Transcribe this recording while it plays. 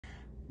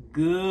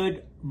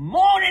Good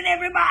morning,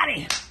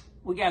 everybody.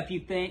 We got a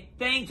few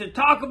things to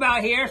talk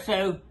about here,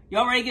 so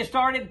y'all ready to get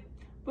started?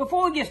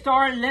 Before we get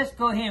started, let's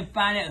go ahead and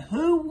find out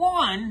who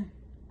won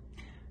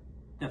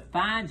the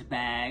finds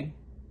bag.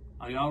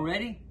 Are y'all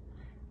ready?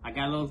 I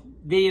got a little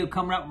video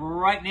coming up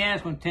right now.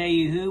 It's going to tell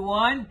you who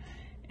won,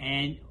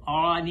 and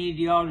all I need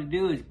y'all to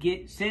do is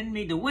send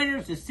me the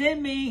winners to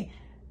send me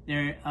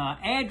their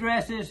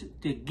addresses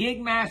to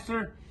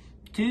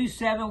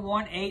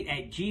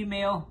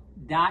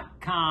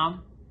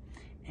Gigmaster2718@gmail.com.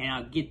 And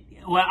I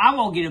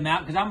won't get them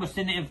out because I'm going to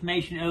send the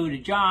information over to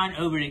John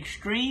over at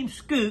Xtreme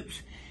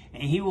Scoops,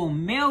 and he will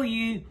mail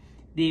you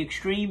the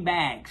Xtreme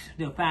bags,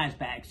 the finds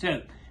bags.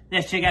 So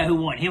let's check out who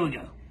won. Here we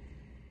go.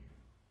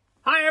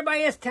 Hi, everybody.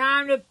 It's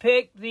time to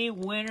pick the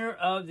winner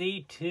of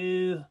the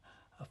two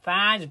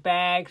finds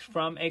bags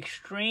from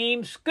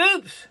Xtreme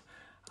Scoops.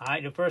 All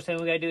right, the first thing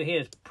we got to do here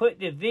is put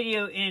the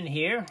video in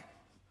here.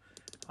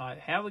 All right,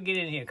 how do we get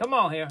in here? Come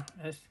on here.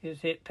 Let's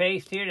just hit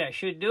paste here. That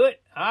should do it.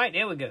 All right,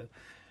 there we go.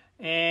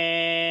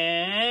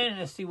 And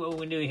let's see what we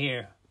can do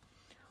here.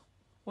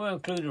 We'll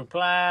include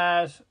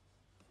replies.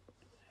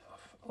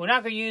 We're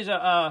not going to use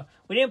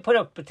we didn't put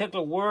a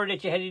particular word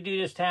that you had to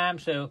do this time,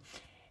 so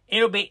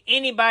it'll be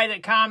anybody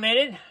that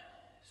commented.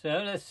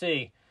 So let's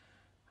see.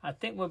 I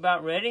think we're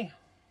about ready.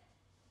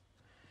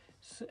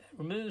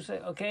 Remove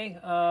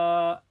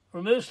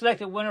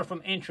selected winner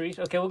from entries.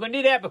 Okay, we're going to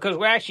do that because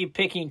we're actually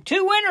picking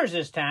two winners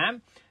this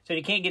time, so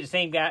they can't get the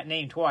same guy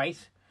name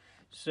twice.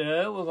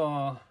 So we're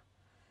going to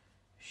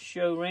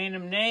show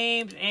random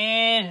names,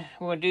 and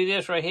we're going to do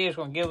this right here. It's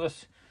going to give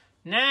us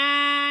 9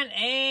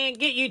 and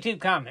get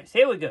YouTube comments.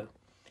 Here we go.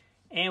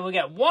 And we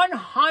got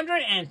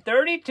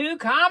 132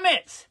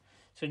 comments.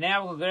 So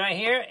now we'll go right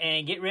here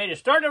and get ready to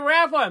start the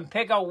raffle and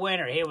pick a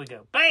winner. Here we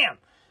go. Bam!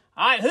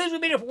 All right, who's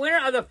going to be the winner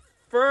of the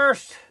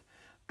first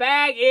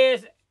bag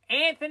is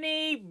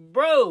Anthony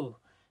Bro.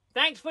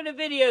 Thanks for the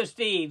video,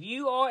 Steve.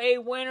 You are a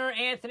winner,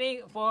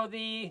 Anthony, for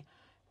the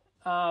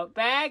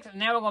bags.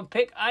 Now we're going to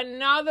pick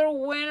another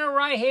winner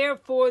right here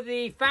for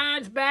the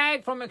finds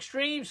bag from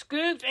Xtreme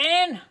Scoops.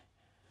 And,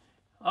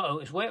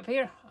 it's way up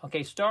here.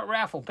 Okay, start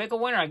raffle. Pick a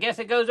winner. I guess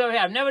it goes over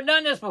here. I've never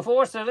done this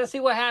before, so let's see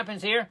what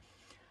happens here.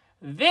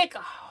 Vic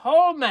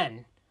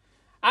Holman.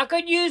 I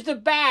could use the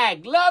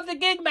bag. Love the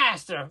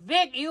Gigmaster.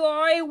 Vic, you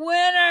are a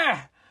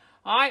winner.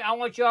 All right, I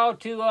want y'all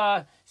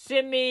to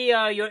send me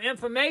your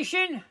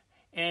information,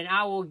 and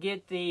I will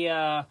get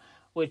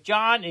with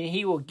John, and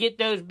he will get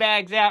those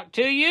bags out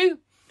to you.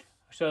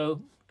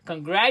 So,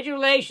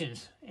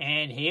 congratulations,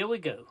 and here we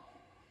go.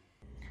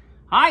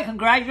 Hi,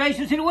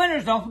 congratulations to the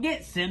winners. Don't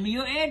forget, send me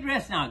your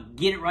address, and I'll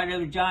get it right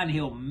over to John, and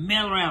he'll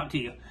mail it around to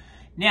you.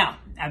 Now,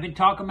 I've been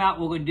talking about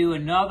we're going to do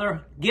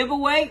another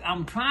giveaway. I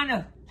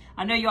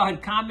know y'all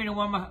had commented on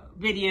one of my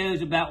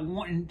videos about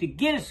wanting to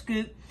get a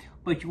scoop,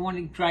 but you want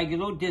to try to get a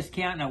little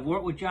discount, and I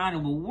work with John,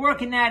 and we're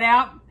working that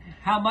out,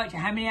 how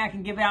many I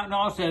can give out, and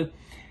also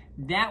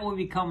that will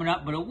be coming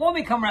up, but it won't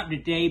be coming up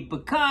today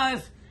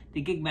because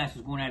the Gigmaster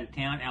is going out of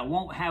town. I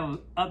won't have an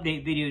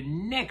update video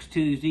next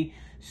Tuesday,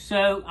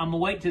 so I'm going to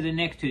wait till the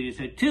next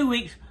Tuesday. So 2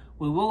 weeks,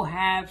 we will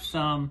have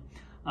some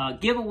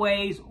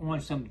giveaways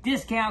on some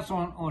discounts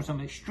on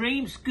some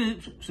Xtreme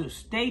Scoops, so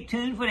stay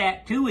tuned for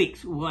that. 2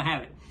 weeks, we'll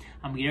have it.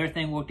 I'm going to get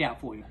everything worked out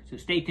for you, so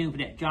stay tuned for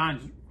that.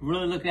 John's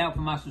really looking out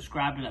for my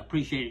subscribers. I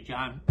appreciate it,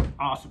 John.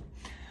 Awesome.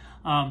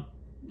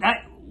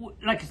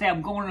 Like I said,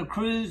 I'm going on a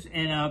cruise,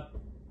 and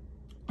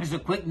just a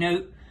quick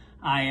note,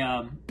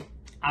 I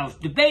was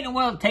debating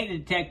whether to take the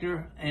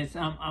detector, as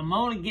I'm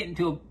only getting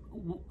to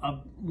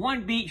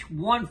one beach,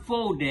 one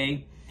full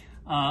day.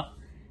 I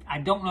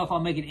don't know if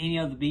I'll make it any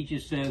other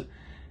beaches, so,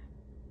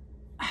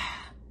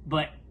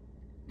 but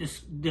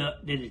the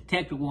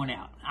detector going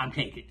out, I'm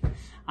taking it.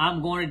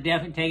 I'm going to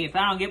definitely take it. If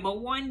I don't get but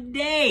one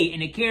day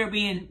in the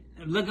Caribbean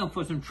looking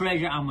for some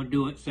treasure, I'm going to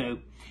do it, so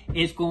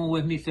it's going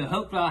with me. So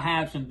hopefully I'll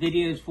have some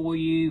videos for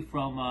you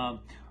from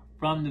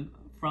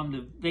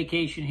the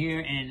vacation here,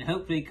 and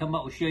hopefully come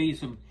up and show you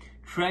some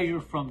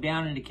treasure from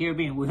down in the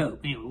Caribbean. We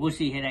hope. Anyway, we'll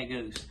see how that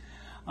goes.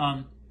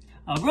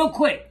 Real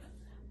quick,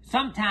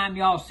 sometime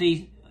y'all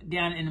see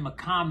down in the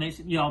comments,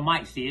 y'all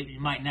might see it, you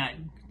might not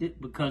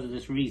because of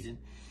this reason.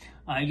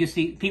 You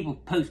see people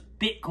post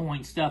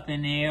Bitcoin stuff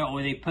in there,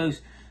 or they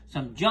post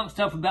some junk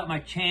stuff about my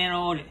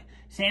channel,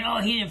 saying,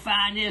 oh, he didn't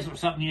find this or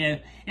something, you know.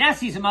 And I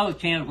see some other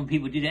channels when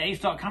people do that. They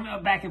start coming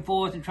up back and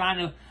forth and trying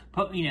to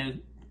put,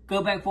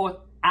 go back and forth.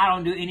 I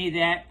don't do any of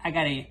that. I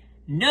got a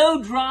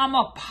no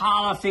drama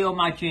policy on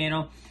my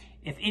channel.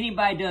 If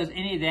anybody does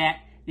any of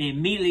that, they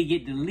immediately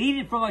get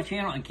deleted from my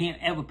channel and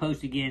can't ever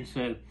post again.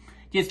 So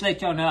just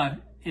let y'all know,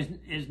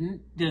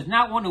 does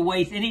not want to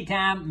waste any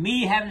time.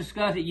 Me having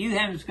discussed it, you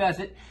haven't discussed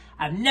it.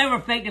 I've never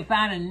faked a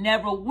find and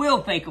never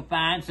will fake a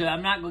find, so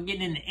I'm not going to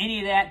get into any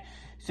of that.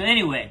 So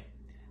anyway,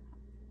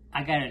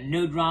 I got a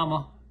no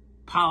drama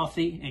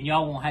policy, and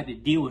y'all won't have to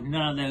deal with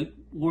none of those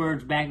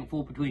words back and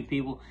forth between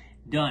people.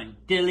 Done.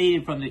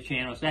 Deleted from the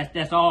channel. So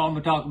that's all I'm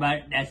going to talk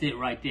about. That's it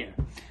right there.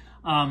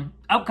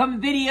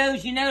 Upcoming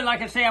videos,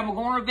 like I say, I'm going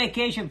on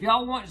vacation. If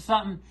y'all want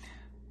something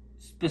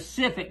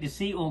specific to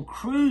see on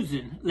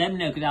cruising, let me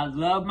know, because I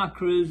love my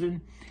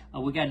cruising.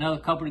 We got another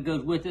couple that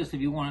goes with us.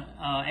 If you want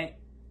to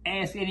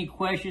ask any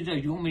questions, or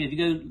you want me to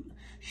go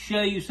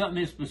show you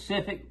something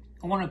specific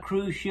on a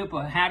cruise ship,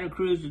 or how to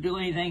cruise, or do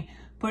anything,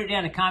 put it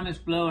down in the comments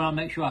below, and I'll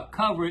make sure I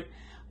cover it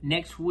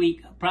next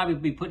week. I'll probably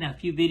be putting out a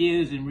few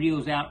videos and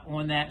reels out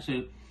on that.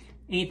 So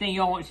anything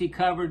y'all want to see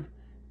covered,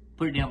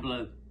 put it down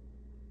below.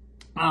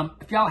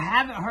 If y'all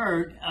haven't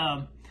heard,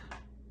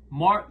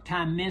 Mark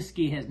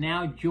Tyminski has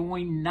now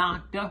joined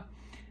NACDA.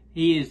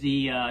 He is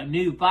the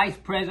new Vice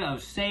President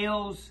of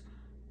Sales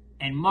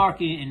and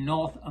Marketing in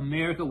North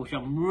America, which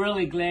I'm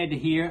really glad to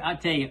hear. I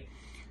tell you,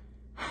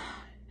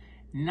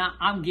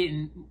 I'm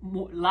getting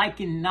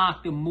liking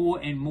NACDA more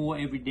and more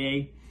every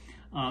day.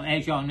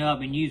 As y'all know, I've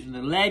been using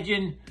the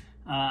Legend.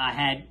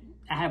 I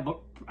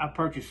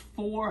purchased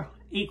 4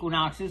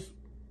 Equinoxes,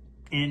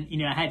 and you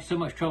know, I had so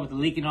much trouble with the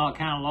leaking, all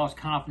kind of lost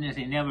confidence.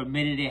 They never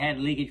admitted they had a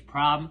leakage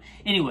problem.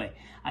 Anyway,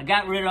 I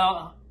got rid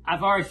of.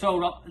 I've already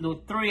sold all, the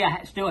 3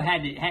 I still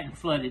hadn't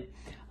flooded.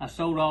 I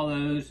sold all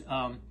those,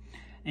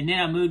 and then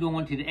I moved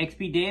on to the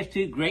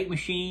XP-2. Great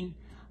machine,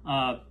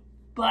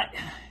 but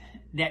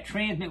that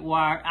transmit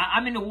wire.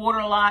 I'm in the water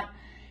a lot.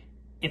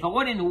 If I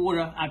wasn't in the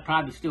water, I'd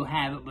probably still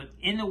have it. But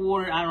in the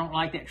water, I don't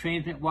like that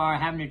transmit wire,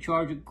 having to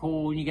charge it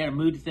cold, and you got to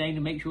move the thing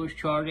to make sure it's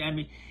charging. I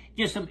mean,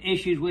 just some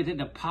issues with it,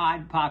 the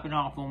pod popping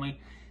off on me.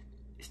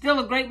 Still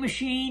a great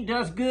machine,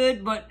 does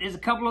good, but there's a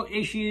couple of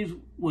issues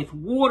with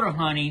water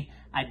hunting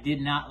I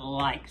did not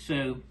like.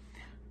 So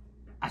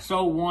I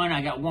sold one.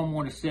 I got one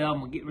more to sell. I'm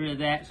going to get rid of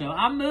that. So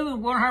I'm moving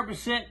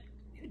 100%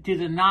 to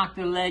the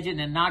NACDA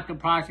Legend and NACDA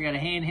products. I got a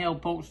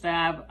handheld pulse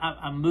dive.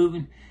 I'm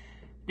moving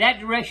that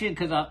direction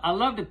because I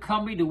love the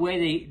company, the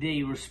way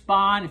they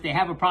respond. If they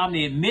have a problem,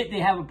 they admit they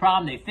have a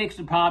problem, they fix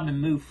the problem and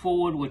move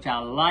forward, which I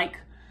like.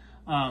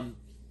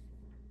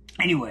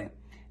 Anyway,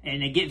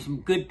 and they get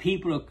some good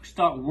people to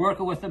start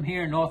working with them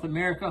here in North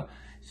America.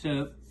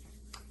 So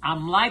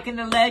I'm liking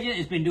the Legend.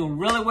 It's been doing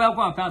really well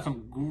for me. I found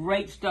some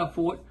great stuff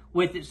for it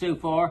with it so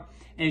far,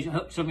 as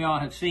some of y'all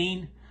have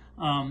seen.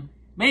 But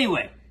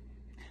anyway,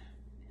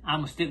 I'm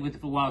going to stick with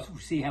it for a while so we'll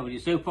see how it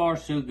is. So far,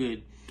 so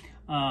good.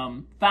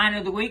 Find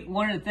of the week,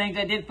 one of the things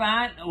I did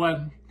find, well,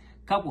 a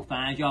couple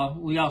finds,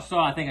 we all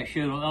saw, I think I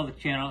showed on the other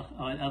channel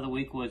the other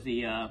week, was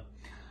the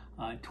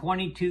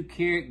 22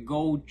 karat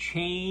gold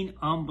chain.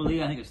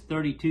 Unbelievable. I think it's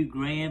 32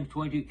 grams,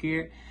 22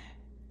 karat.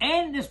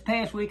 And this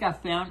past week, I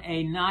found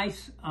a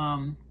nice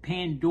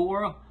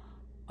Pandora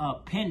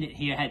pendant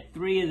here. It had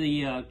 3 of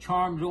the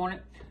charms on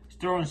it.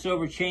 Sterling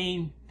silver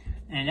chain,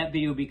 and that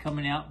video will be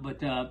coming out, but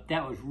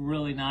that was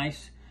really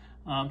nice.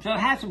 So I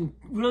had some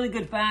really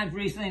good finds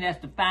recently. That's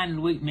the find of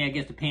the week for me. I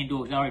guess the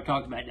Pandora's, I already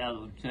talked about the other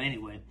one. So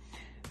anyway,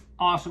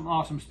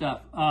 awesome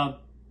stuff.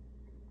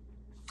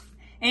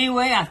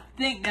 Anyway, I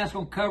think that's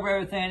going to cover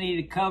everything I need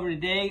to cover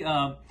today.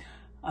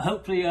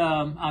 Hopefully,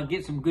 I'll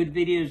get some good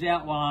videos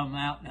out while I'm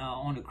out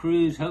on the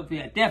cruise.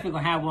 Hopefully, I definitely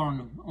going to have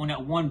one on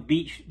that one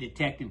beach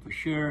detecting for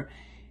sure.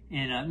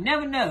 And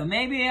never know.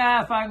 Maybe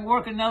if I can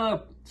work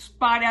another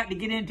spot out to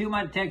get into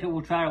my detector,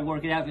 we'll try to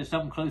work it out. There's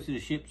something close to the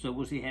ship, so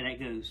we'll see how that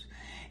goes.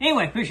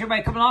 Anyway, appreciate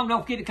everybody coming along.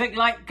 Don't forget to click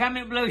like,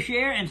 comment below,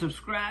 share, and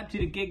subscribe to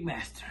the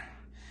Gigmaster.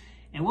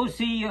 And we'll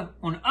see you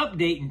on an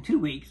update in 2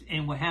 weeks,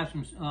 and we'll have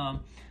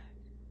some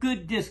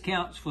good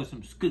discounts for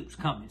some scoops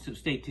coming, so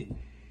stay tuned.